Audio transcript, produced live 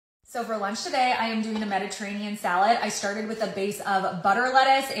So for lunch today, I am doing a Mediterranean salad. I started with a base of butter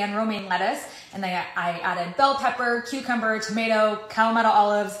lettuce and romaine lettuce, and then I added bell pepper, cucumber, tomato, Kalamata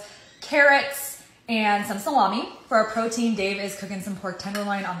olives, carrots, and some salami. For our protein, Dave is cooking some pork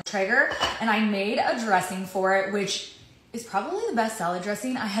tenderloin on the Traeger, and I made a dressing for it, which is probably the best salad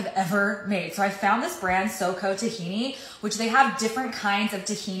dressing I have ever made. So I found this brand, SoCo Tahini, which they have different kinds of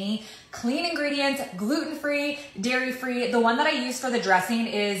tahini, clean ingredients, gluten-free, dairy-free. The one that I use for the dressing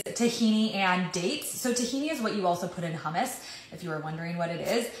is tahini and dates. So tahini is what you also put in hummus, if you were wondering what it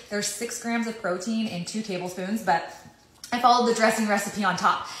is. There's 6 grams of protein in 2 tablespoons, but I followed the dressing recipe on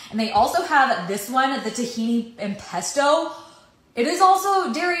top. And they also have this one, the tahini and pesto. It is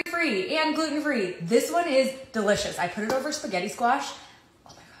also dairy-free and gluten-free. This one is delicious. I put it over spaghetti squash.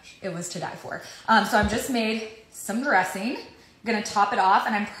 Oh my gosh, it was to die for. So I've just made some dressing. I'm gonna top it off,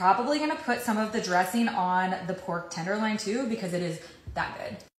 and I'm probably gonna put some of the dressing on the pork tenderloin too, because it is that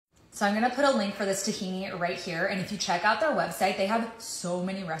good. So I'm gonna put a link for this tahini right here, and if you check out their website, they have so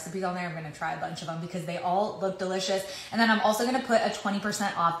many recipes on there. I'm gonna try a bunch of them because they all look delicious. And then I'm also gonna put a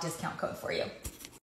 20% off discount code for you.